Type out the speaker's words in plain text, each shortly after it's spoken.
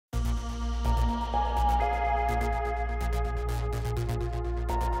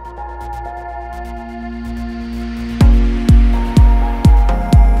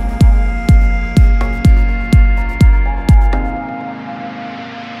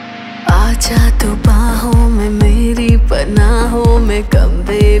आजा तू बाहों में मेरी पनाहों में कम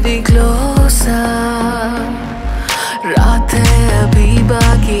बेबी क्लोजर रात है अभी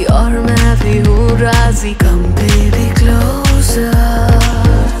बाकी और मैं भी हूँ राजी come baby closure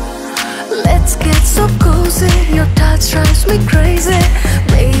Let's get so cozy your touch drives me crazy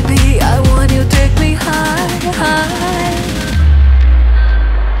baby I want you take me high high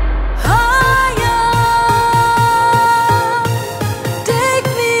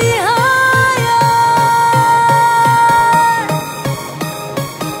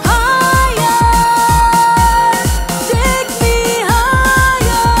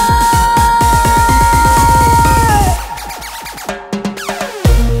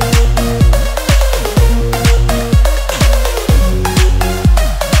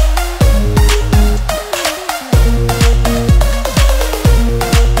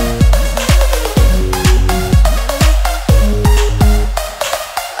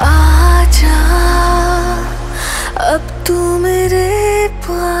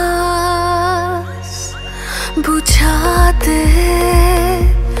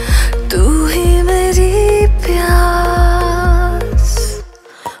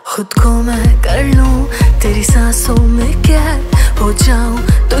खुद को मैं कर लूं तेरी सांसों में कैद हो जाऊं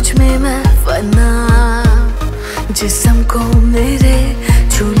तुझ में मैं फना जिस्म को मेरे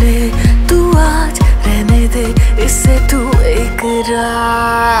छूले तू आज रहने दे इससे तू एक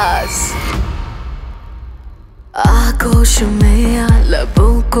राज आगोश में या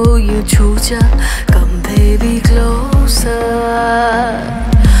लबों को यूं छू जा कम बेबी क्लोजर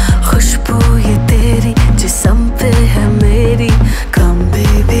खुशबू ये तेरी जिस्म पे है मेरी कम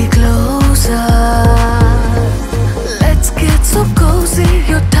बेबी